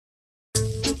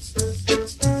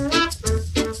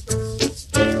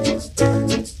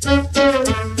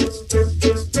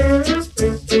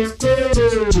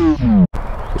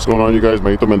going on, you guys?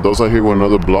 Manito Mendoza here with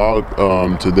another vlog.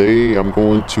 Today I'm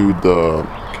going to the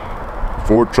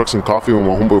Ford Trucks and Coffee with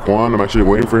my homeboy Juan. I'm actually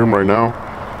waiting for him right now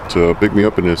to pick me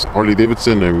up in his Harley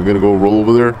Davidson, and we're gonna go roll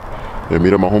over there and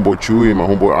meet up my homeboy Chewy and my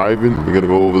homeboy Ivan. We're gonna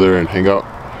go over there and hang out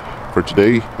for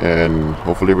today, and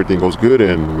hopefully everything goes good,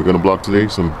 and we're gonna vlog today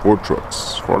some Ford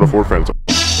trucks for all the Ford fans.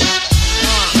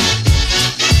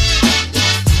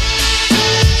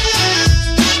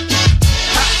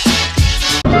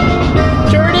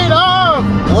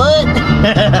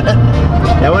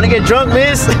 I want to get drunk,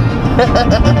 miss.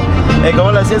 Hey,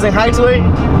 ¿cómo la hacías en Heights, güey?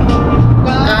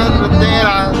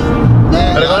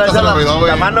 Pero ¿cómo le hacías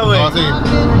la mano, güey?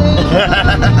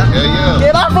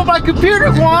 Get off of my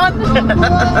computer, Juan.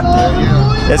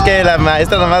 Es que la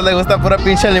maestra nomás le gusta pura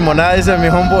pinche limonada, dice mi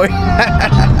homeboy.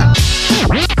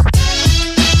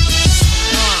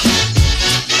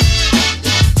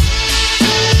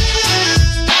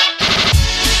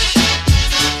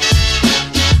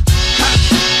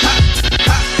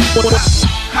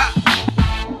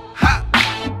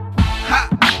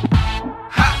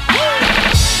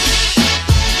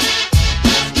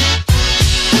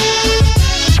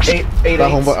 Está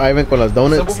homeboy Ivan con las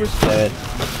donuts. I'm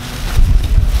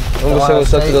gonna say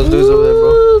what's up to those dudes over there,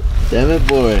 bro. Damn it,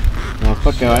 boy. No,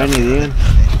 para que vayan y digan.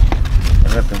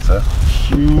 Déjame pensar.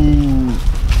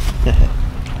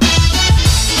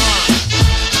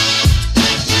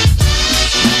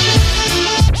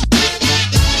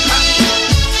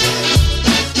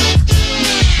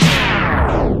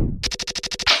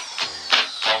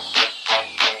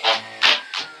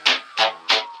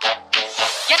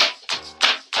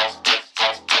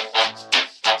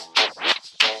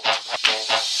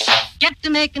 Get to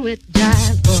making with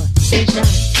jive, boy, station.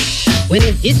 When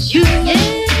it hits you,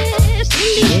 yes,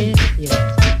 indeed, yes,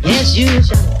 yes, you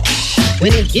shall.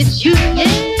 When it hits you, yes,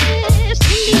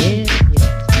 indeed,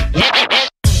 yes,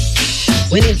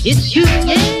 when it hits you,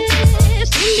 yes,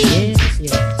 indeed,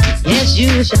 yes,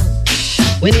 you shall.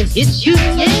 When it hits you,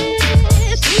 yes,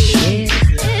 indeed,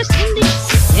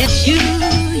 yes, you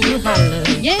holler,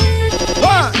 yes,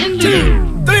 1,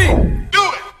 2, 3.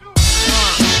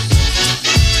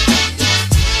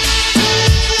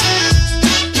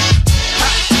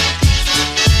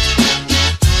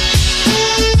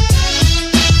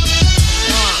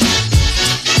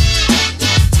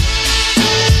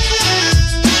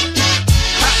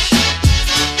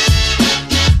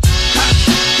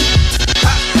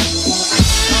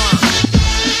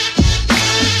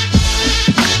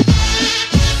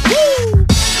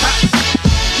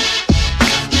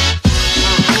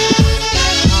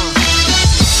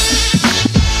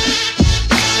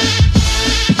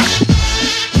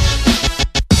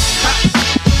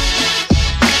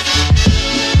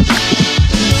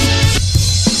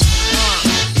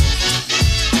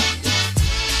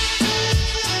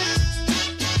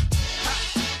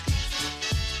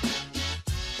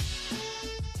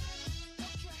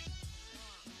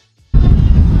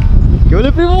 ¿Qué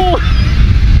huele, primo?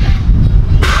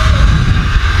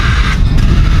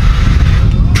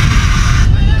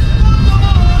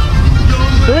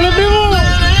 ¿Qué huele, primo?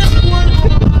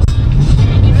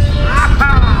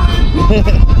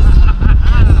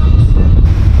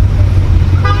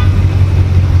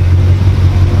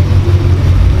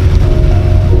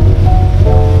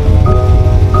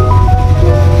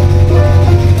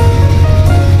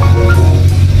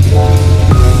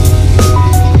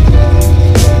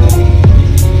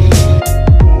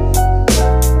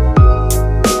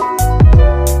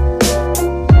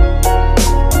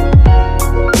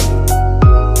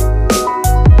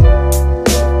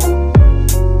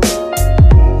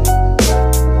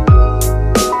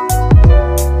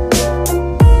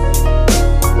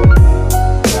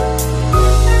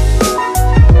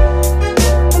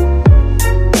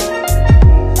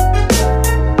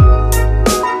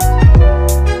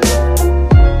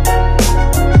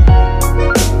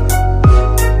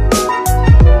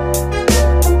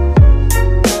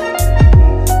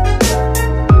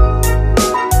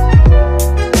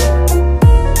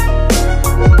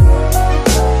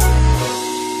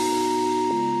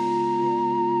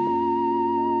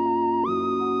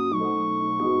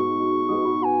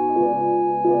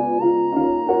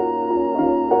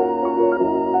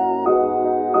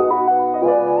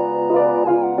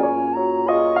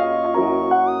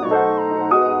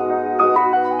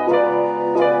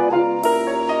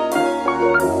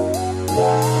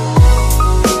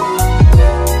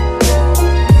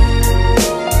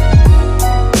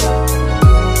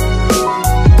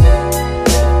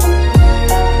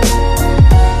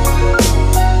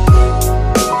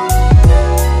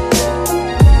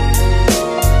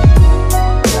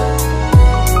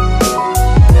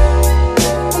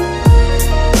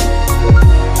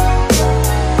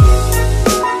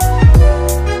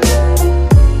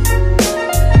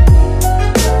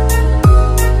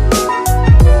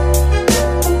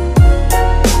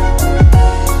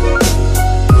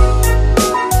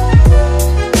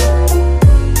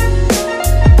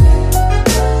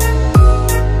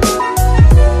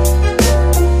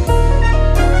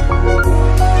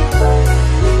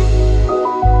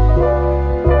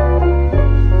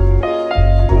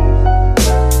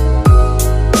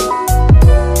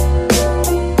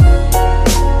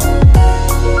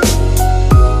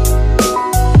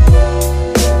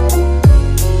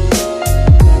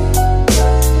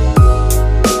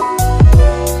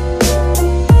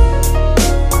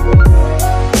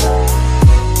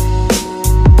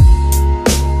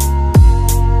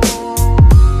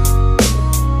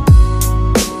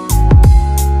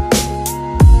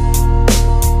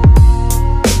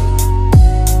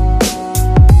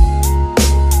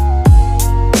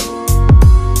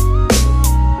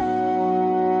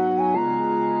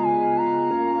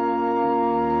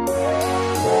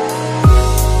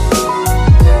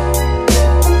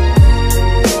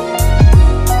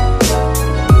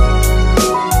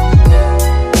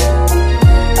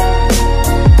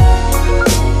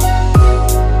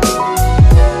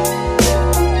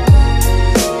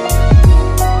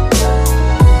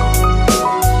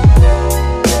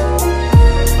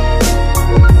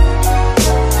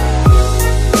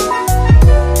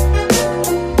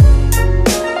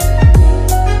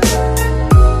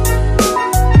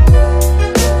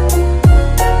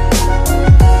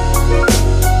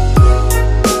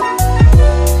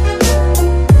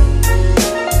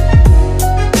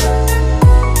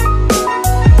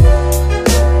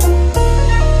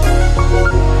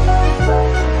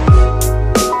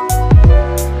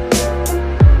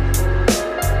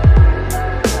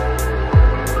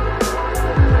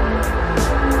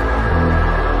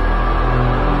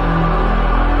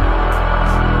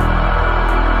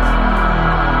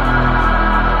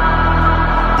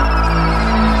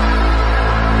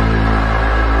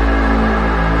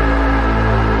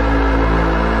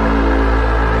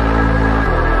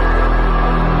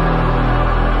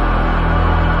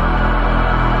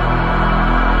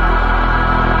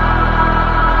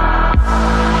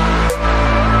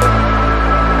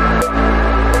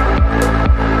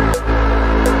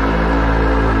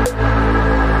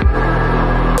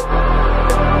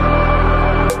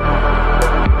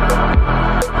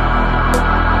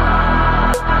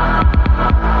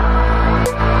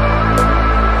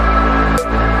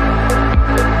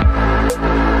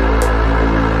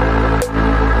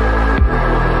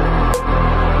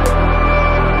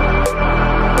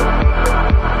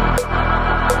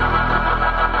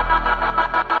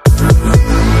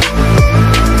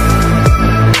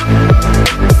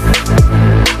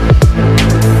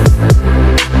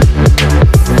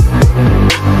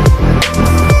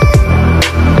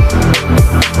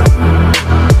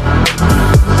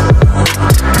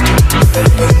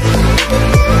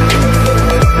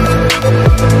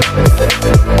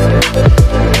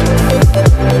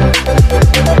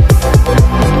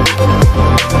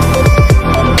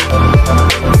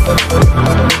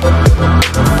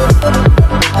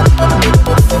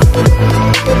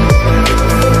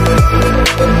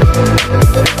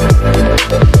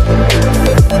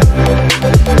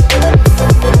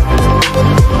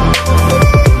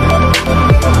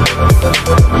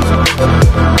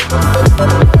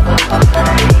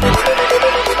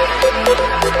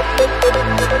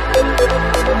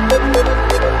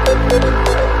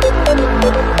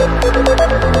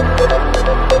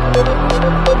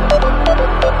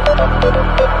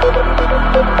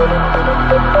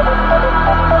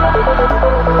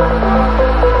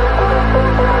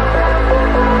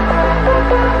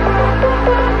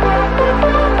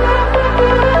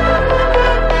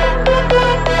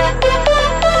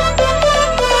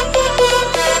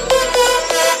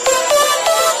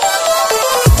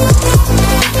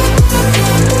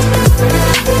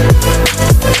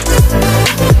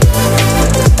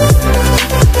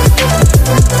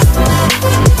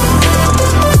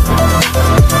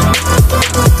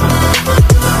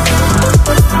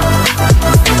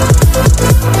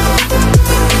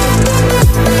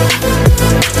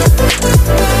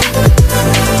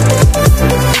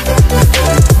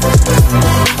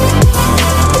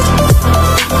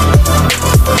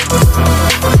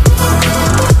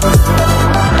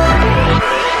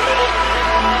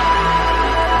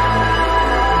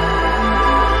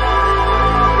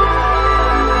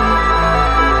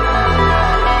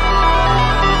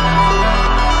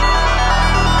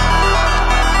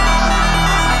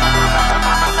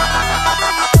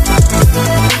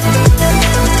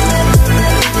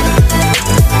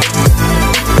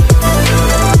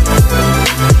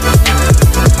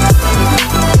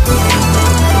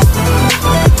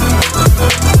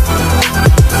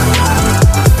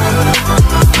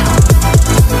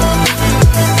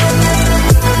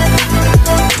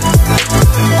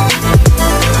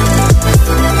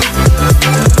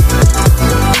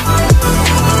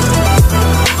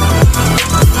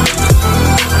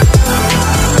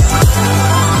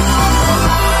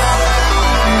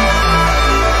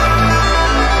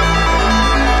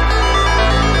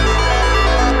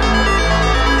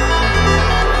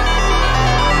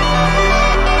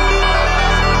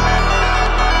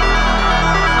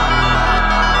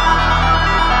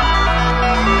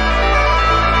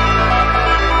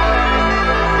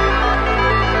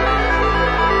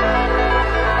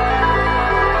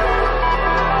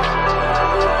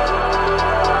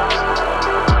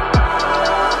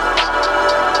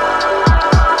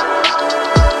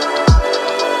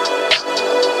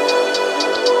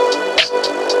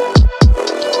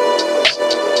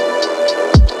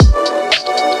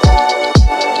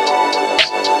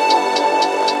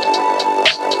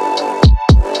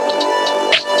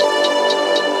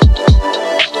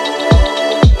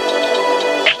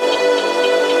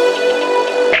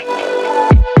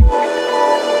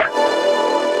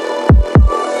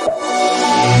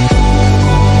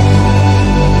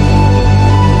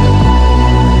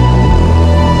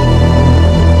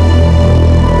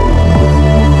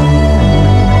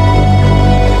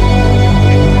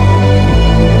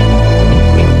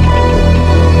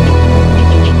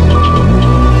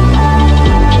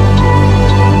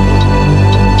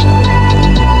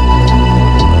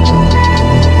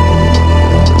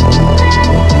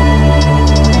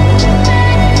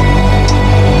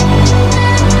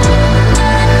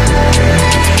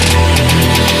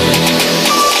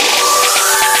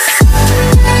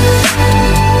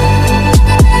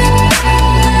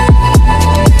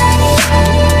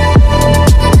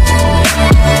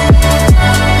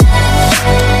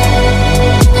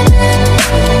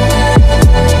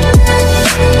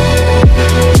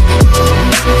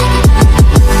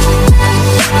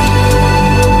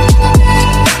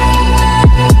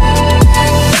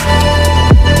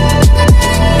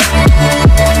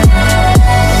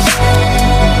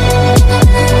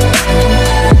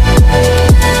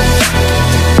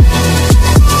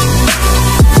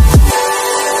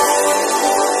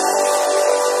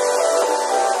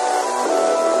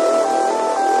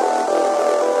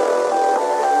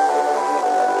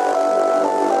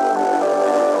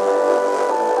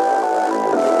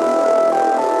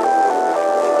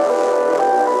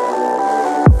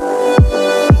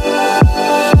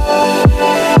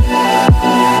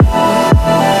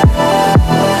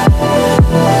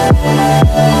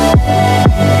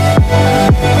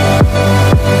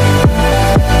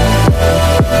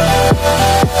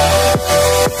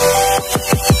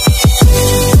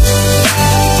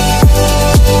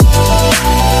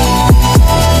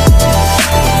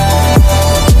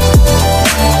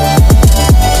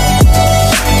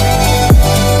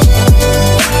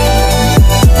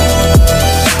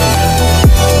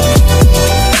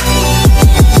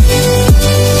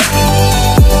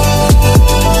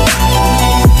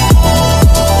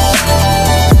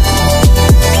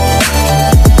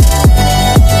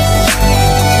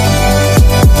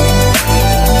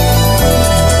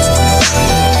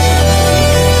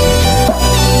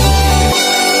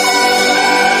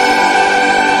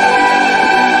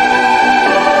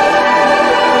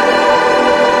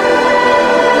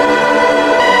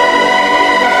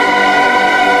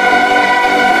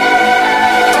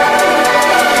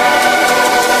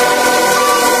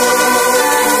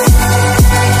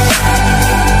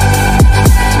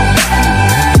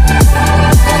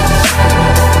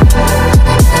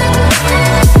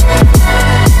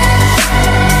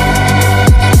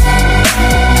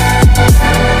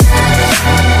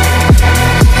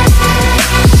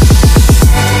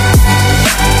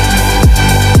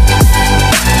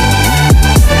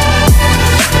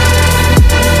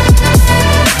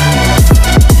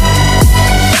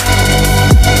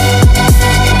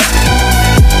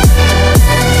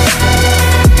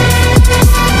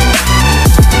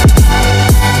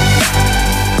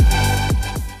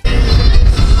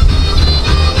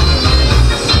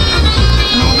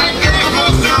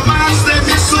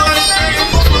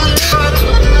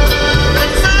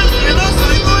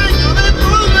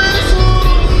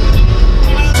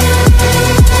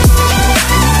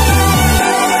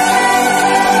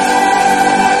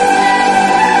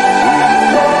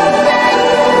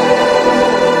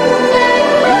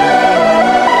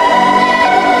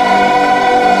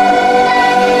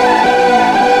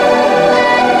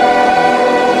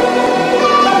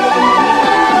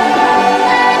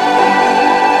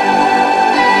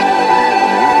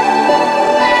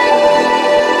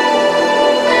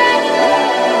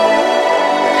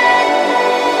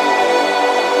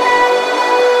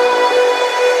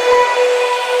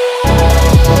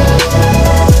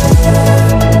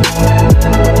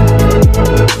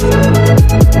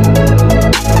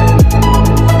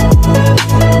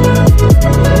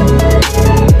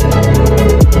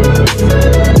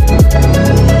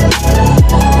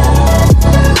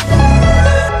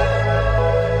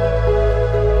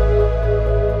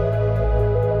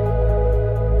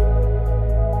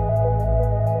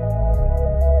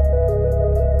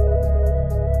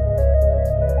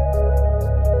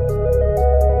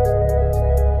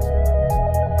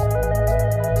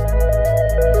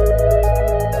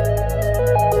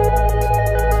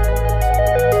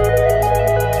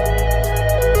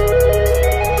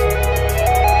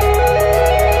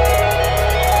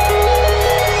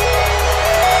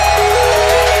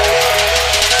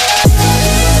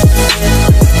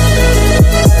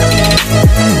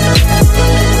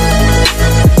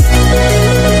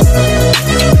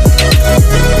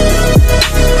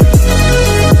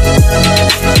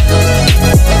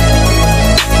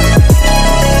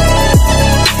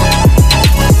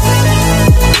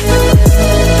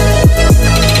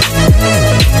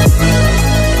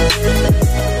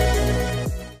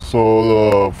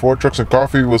 Four Trucks and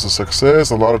Coffee was a success.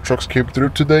 A lot of trucks came through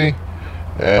today.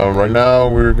 And right now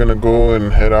we're gonna go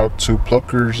and head out to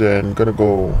Pluckers and gonna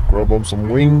go grab them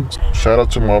some wings. Shout out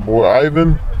to my boy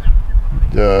Ivan,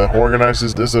 who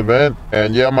organizes this event.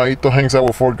 And yeah, Maito hangs out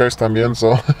with Ford guys también,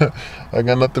 so I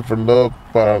got nothing for love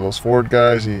para those Ford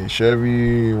guys y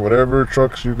Chevy, whatever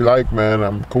trucks you like, man.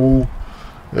 I'm cool.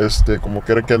 Como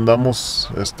quiera que andamos,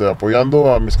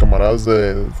 apoyando a mis camaradas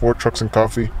de Four Trucks and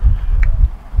Coffee.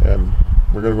 And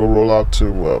we're gonna go roll out to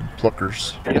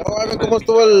Pluckers. ¿Cómo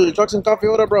estuvo el Trucks and Coffee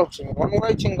ahora, bro? Chingón,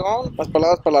 güey, chingón. Las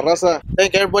palabras para la raza.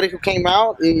 Thank everybody who came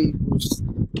out. Y pues,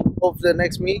 hope the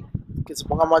next meet que se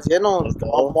ponga más lleno.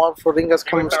 All more Floringas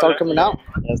start coming out.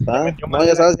 Ya está. No,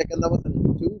 ya sabes que aquí andamos en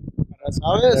YouTube. Ya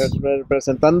sabes.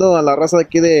 Representando a la raza de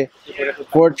aquí de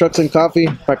Four Trucks and Coffee.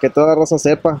 Para que toda la raza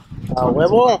sepa. A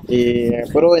huevo. Y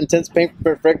puro Intense Paint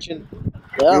Perfection.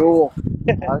 Yeah.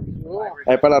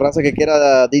 Ahí para la raza que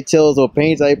quiera details o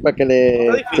paints, ahí para que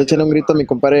le echen un grito a mi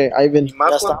compadre Ivan. Ya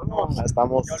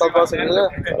estamos.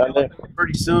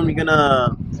 Pretty soon we're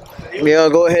gonna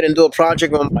go ahead and do a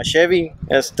project with my Chevy.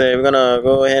 We're gonna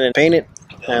go ahead and paint it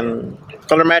and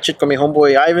color match it con mi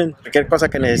homeboy Ivan. Cualquier cosa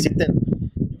que necesiten,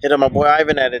 hit up my boy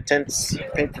Ivan at Intense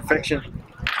Paint Perfection.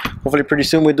 Hopefully pretty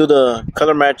soon we do the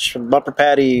color match, bumper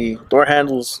patty, door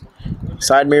handles,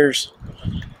 side mirrors.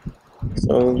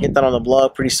 So we'll get that on the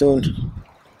blog pretty soon.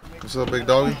 What's up, big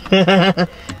doggy?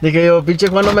 Dije yo, pinche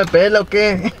Juan no me pela o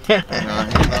qué. Nah,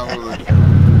 he's not really.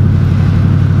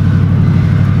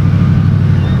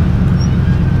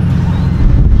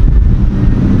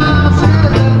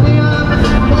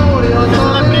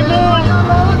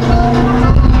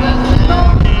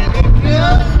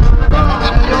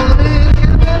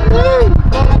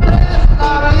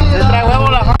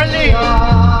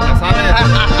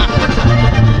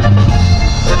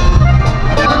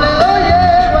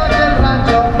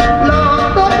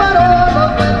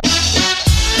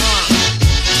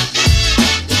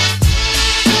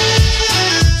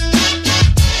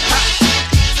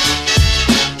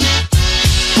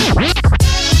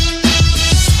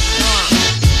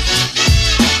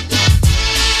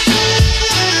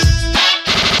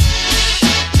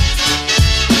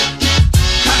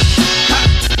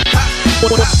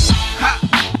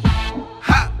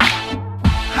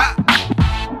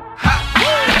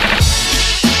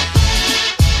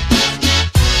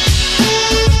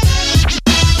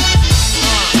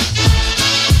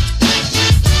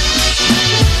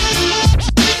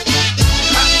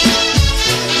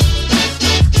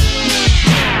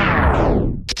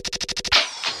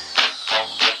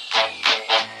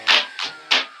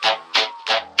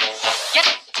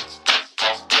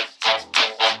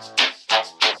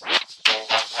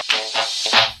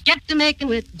 Get to making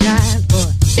with jive,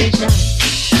 boy, stay shy.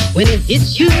 When it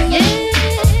hits you,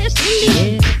 yes,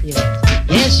 indeed, yes,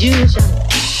 yes, you shall.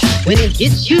 When it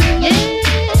hits you,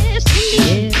 yes,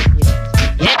 indeed,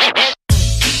 yes, yes.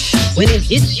 When it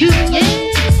hits you, yes,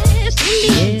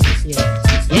 indeed,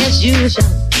 yes, yes, you shall.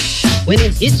 When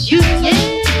it hits you, yes,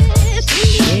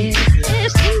 indeed,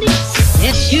 yes, indeed,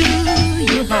 yes, you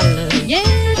holler, yes,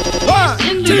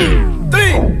 1, 2,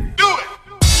 3.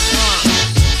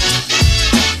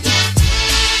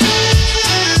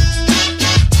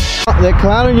 They're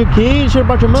clowning you, kid. You should have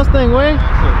brought your Mustang, way.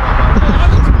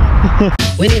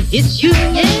 When it hits you,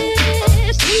 yes,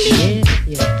 indeed,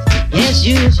 yes, yes,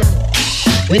 you shall.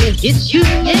 When it hits you,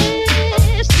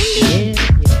 yes, indeed,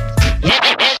 yes,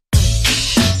 yes.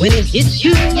 When it hits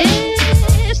you, yes,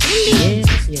 indeed,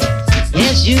 yes,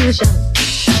 yes, you shall.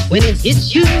 When it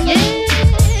hits you, yes,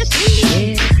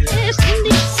 indeed, yes,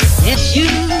 indeed, yes,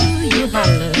 you.